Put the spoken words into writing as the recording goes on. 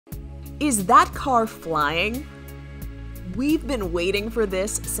Is that car flying? We've been waiting for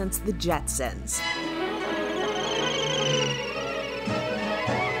this since the Jetsons.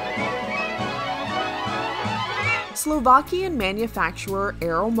 Slovakian manufacturer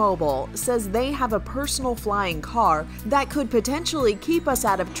AeroMobil says they have a personal flying car that could potentially keep us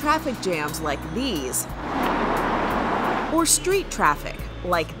out of traffic jams like these, or street traffic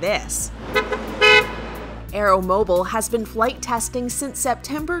like this. AeroMobil has been flight testing since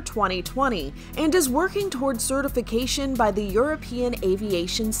September 2020 and is working towards certification by the European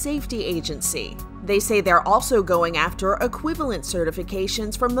Aviation Safety Agency. They say they're also going after equivalent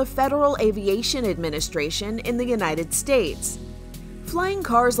certifications from the Federal Aviation Administration in the United States. Flying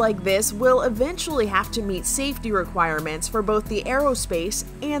cars like this will eventually have to meet safety requirements for both the aerospace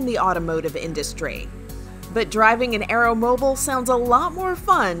and the automotive industry. But driving an AeroMobil sounds a lot more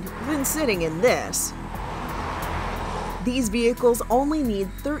fun than sitting in this. These vehicles only need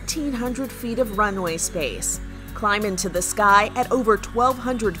 1,300 feet of runway space, climb into the sky at over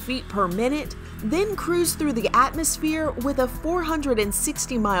 1,200 feet per minute, then cruise through the atmosphere with a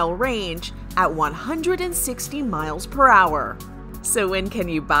 460-mile range at 160 miles per hour. So when can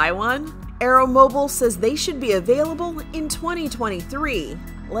you buy one? AeroMobil says they should be available in 2023.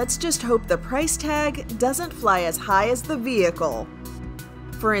 Let's just hope the price tag doesn't fly as high as the vehicle.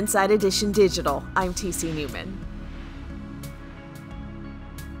 For Inside Edition Digital, I'm TC Newman.